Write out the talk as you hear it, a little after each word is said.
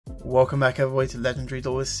Welcome back everybody to Legendary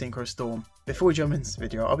Duelist Synchro Storm. Before we jump into this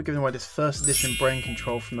video, I'll be giving away this first edition brain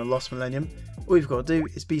control from the Lost Millennium. All you've got to do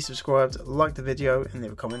is be subscribed, like the video and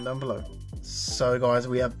leave a comment down below. So guys,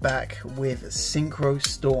 we are back with Synchro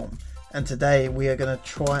Storm, and today we are going to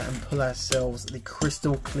try and pull ourselves the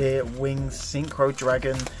crystal clear winged Synchro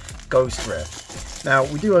Dragon Ghost Rare. Now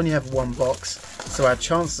we do only have one box, so our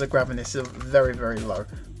chances of grabbing this are very low,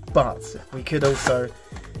 but we could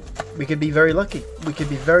be very lucky. We could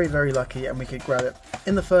be very lucky and we could grab it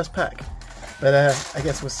in the first pack. But I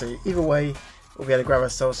guess we'll see. Either way, we'll be able to grab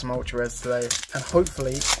ourselves some ultra rares today, and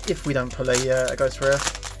hopefully, if we don't pull a ghost rare,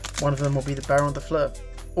 one of them will be the Baron de Fleur.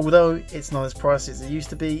 Although it's not as pricey as it used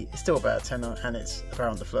to be, it's still about a tenner, and it's a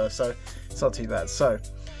Baron de Fleur, so it's not too bad. So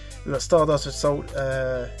we've got Stardust Assault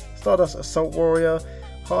Warrior,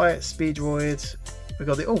 High Speed Droid. We've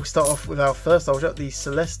got the start off with our first ultra, the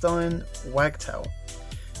Celestine Wagtail.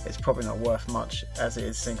 It's probably not worth much as it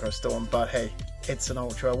is Synchro Storm, but hey, it's an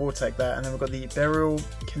ultra, we'll take that. And then we've got the Burial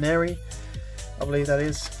Canary, I believe that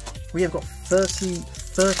is. We have got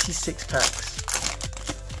 36 packs.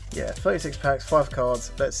 Yeah, 36 packs, 5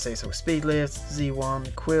 cards. Let's see, so Speed Lift,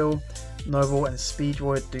 Z1, Quill, Noble, and Speed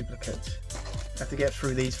Droid Duplicate. I have to get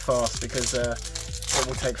through these fast because it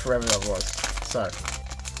will take forever otherwise. So,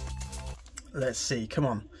 let's see, come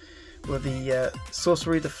on. With the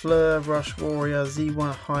Sorcery de Fleur, Rush Warrior,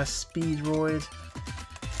 Z1 High Speed Droid.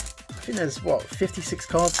 I think there's, what, 56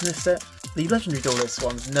 cards in this set? The Legendary Duelist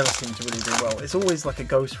ones never seem to really do well. It's always like a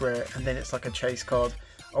Ghost Rare and then it's like a Chase card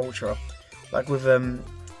Ultra. Like with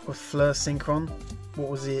Fleur Synchron, what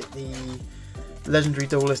was it? The Legendary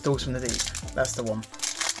Duelist Doors from the Deep. That's the one.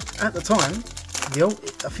 At the time,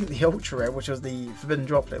 I think the Ultra Rare, which was the Forbidden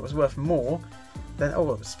Droplet, was worth more than,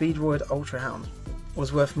 Speed Droid Ultra Hound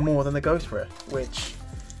was worth more than the Ghost Rare, which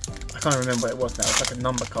I can't remember what it was now. It's like a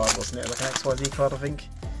number card, wasn't it? Like an XYZ card, I think.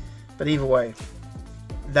 But either way,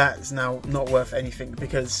 that's now not worth anything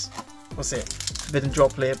because, what's it? Forbidden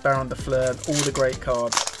Droplet, Baron de Fleur, all the great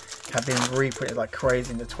cards have been reprinted like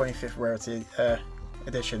crazy in the 25th Rarity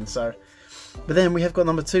edition. So, but then we have got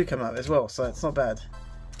number 2 coming out as well, so it's not bad.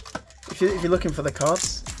 If you're looking for the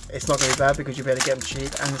cards, it's not going to be bad because you'll be able to get them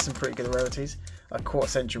cheap, and there's some pretty good rarities, like Quarter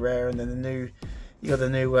Century Rare, and then the new. You got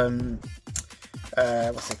the new,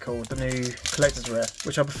 what's it called? The new Collector's Rare,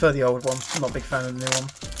 which I prefer the old one. I'm not a big fan of the new one.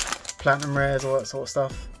 Platinum Rares, all that sort of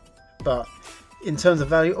stuff. But in terms of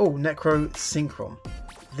value, Necro Synchron.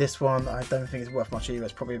 This one I don't think is worth much either.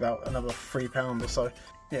 It's probably about another £3 or so.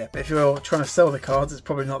 Yeah, but if you're trying to sell the cards, it's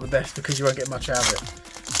probably not the best because you won't get much out of it.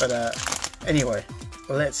 But anyway,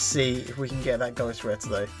 let's see if we can get that Ghost Rare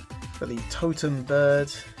today. Got the Totem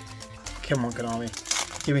Bird. Come on, Konami.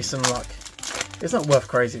 Give me some luck. It's not worth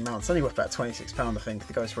crazy amounts. It's only worth about £26, I think,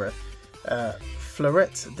 the Ghost Rare.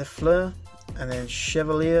 Fleurette de Fleur, and then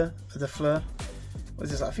Chevalier de Fleur. What is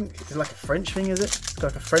this? I think it's like a French thing, is it? It's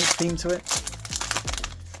got like a French theme to it.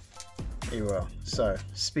 Here we are. So,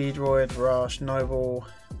 Speed Droid, Rush, Noble,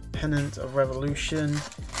 Pennant of Revolution.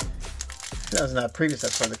 That was in our previous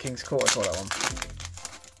episode, the King's Court, I saw that one.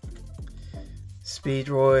 Speed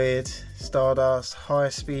Droid, Stardust, High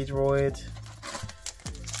Speed Droid.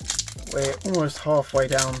 We're almost halfway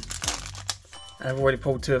down and I've already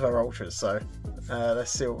pulled 2 of our ultras, so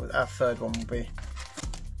let's see what our third one will be.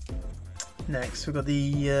 Next we've got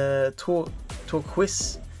the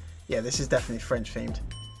Turquoise. Yeah, this is definitely French themed.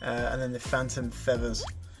 And then the Phantom Feathers.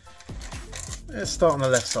 Let's start on the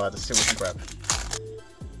left side and see what we can grab.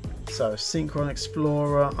 So Synchron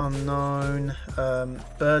Explorer, Unknown,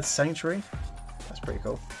 Bird Sanctuary. That's pretty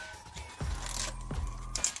cool.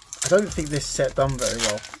 I don't think this set done very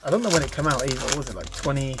well. I don't know when it came out either. What was it, like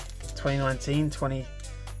 2019,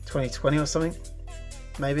 2020 or something?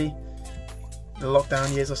 Maybe the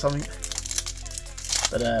lockdown years or something.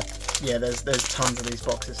 But yeah, there's tons of these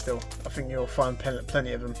boxes still. I think you'll find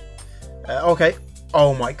plenty of them. Okay.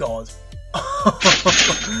 Oh my god.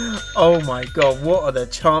 Oh my god. What are the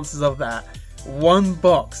chances of that? One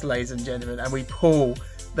box, ladies and gentlemen, and we pull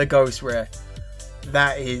the Ghost Rare.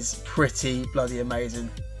 That is pretty bloody amazing.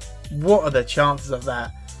 What are the chances of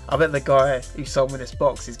that? I bet the guy who sold me this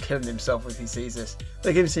box is killing himself if he sees this.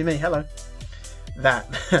 Look, even see me. Hello. That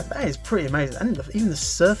is pretty amazing. And even the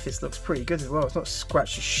surface looks pretty good as well. It's not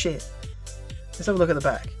scratched as shit. Let's have a look at the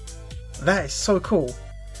back. That is so cool.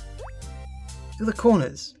 Look at the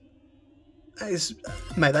corners. That is,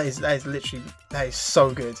 mate, that is literally, that is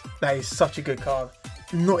so good. That is such a good card.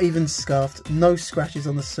 Not even scuffed. No scratches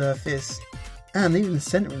on the surface. And even the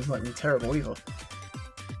centering is not even terrible either.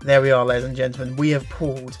 There we are, ladies and gentlemen. We have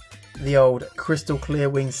pulled the old Crystal Clear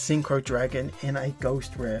Winged Synchro Dragon in a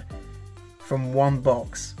Ghost Rare from one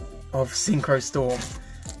box of Synchro Storm.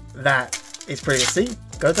 That is pretty good. See,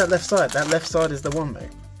 go to that left side. That left side is the one, mate.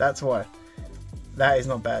 That's why. That is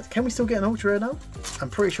not bad. Can we still get an ultra now? I'm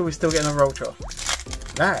pretty sure we still get another ultra.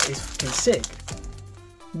 That is fucking sick.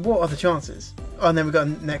 What are the chances? Oh, and then we've got a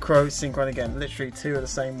Necro Synchro again. Literally two of the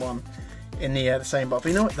same one in the same box. But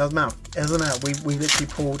you know what? It doesn't matter. It doesn't matter. We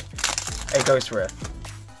literally pulled a ghost rare.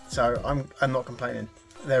 So I'm not complaining.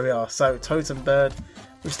 There we are. So Totem Bird.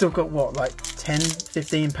 We've still got what, like 10,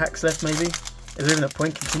 15 packs left maybe? Is there even a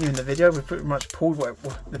point continuing the video? We've pretty much pulled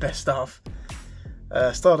the best stuff.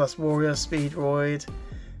 Stardust Warrior, Speedroid,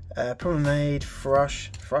 Promenade,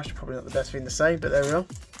 Thrush. Thrush, probably not the best thing to say, but there we are.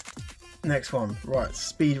 Next one, right,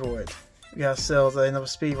 Speedroid. We got ourselves another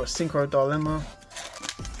Speedroid, Synchro Dilemma.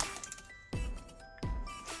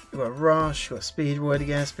 We've got Rush, we've got Speedroid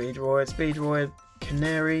again, Speedroid,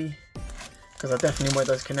 Canary. Because I definitely want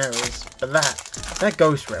those canaries. But that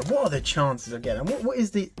ghost rare, what are the chances of getting? What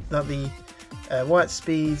is the White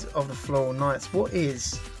Speeds of the Floral Knights? What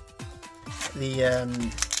is the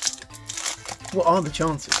what are the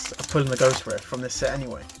chances of pulling the ghost rare from this set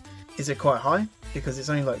anyway? Is it quite high? Because it's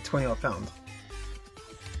only like £20 odd.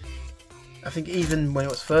 I think even when it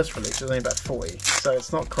was first released, it was only about 40. So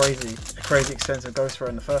it's not a crazy expensive ghost rare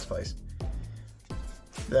in the first place.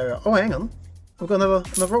 There we are. Oh, hang on. We've got another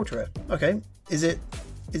ultra rare. Okay. Is it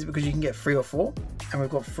because you can get 3 or 4? And we've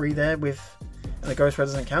got 3 there and the ghost rare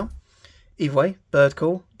doesn't count? Either way, bird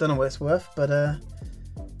cool. Don't know what it's worth, but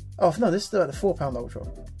oh no, this is like the £4 ultra.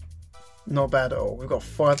 Not bad at all. We've got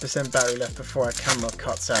 5% battery left before our camera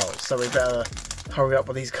cuts out, so we better hurry up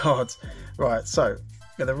with these cards. Right, so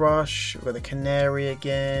we've got the Rush, we've got the Canary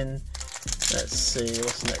again. Let's see,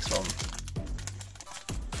 what's the next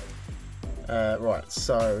one? Right,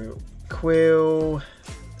 so Quill,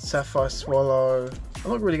 Sapphire Swallow.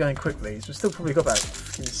 I'm not really going quickly, so we've still probably got about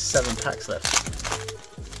 7 packs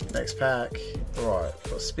left. Next pack, right,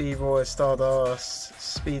 got Speedroid, Stardust,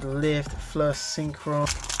 Speed Lift, Flirt Synchro.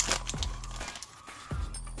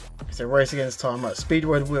 It's a race against time, right,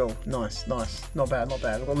 Speedroid Will, nice, not bad.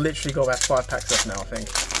 We've literally got about 5 packs left now, I think.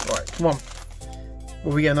 Right, come on.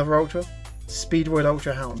 Will we get another Ultra? Speedroid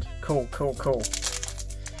Ultra Hound, cool.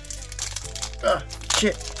 Ah,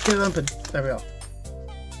 shit, get it open, there we are.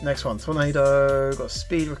 Next one, Tornado, got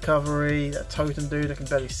Speed Recovery, that Totem dude, I can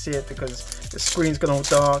barely see it because the screen's gone all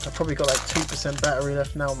dark. I've probably got like 2% battery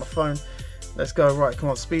left now on my phone. Let's go, right, come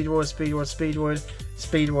on, Speedroid,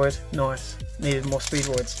 nice. Needed more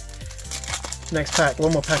Speedroids. Next pack,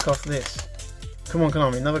 one more pack after this. Come on,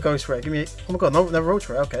 Konami, another ghost rare, give me, oh my god, another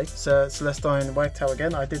ultra rare, okay. So Celestine Wagtail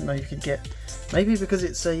again, I didn't know you could get, maybe because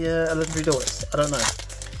it's a legendary duelist, I don't know.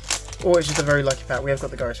 Or it's just a very lucky pack. We have got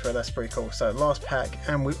the ghost rare, that's pretty cool. So last pack,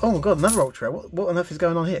 and oh my god, another ultra rare. What on earth is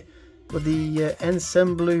going on here? With the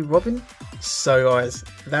Ensemble Robin. So guys,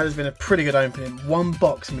 that has been a pretty good opening. One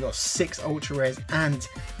box and we got 6 ultra rares and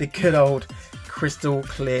the good old crystal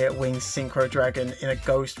clear winged Synchro Dragon in a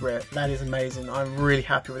ghost rare. That is amazing. I'm really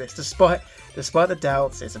happy with this. Despite the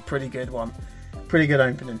doubts, it's a pretty good one. Pretty good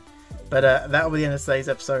opening. But that will be the end of today's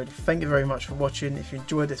episode. Thank you very much for watching. If you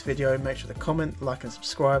enjoyed this video, make sure to comment, like and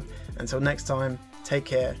subscribe. Until next time, take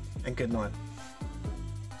care and good night.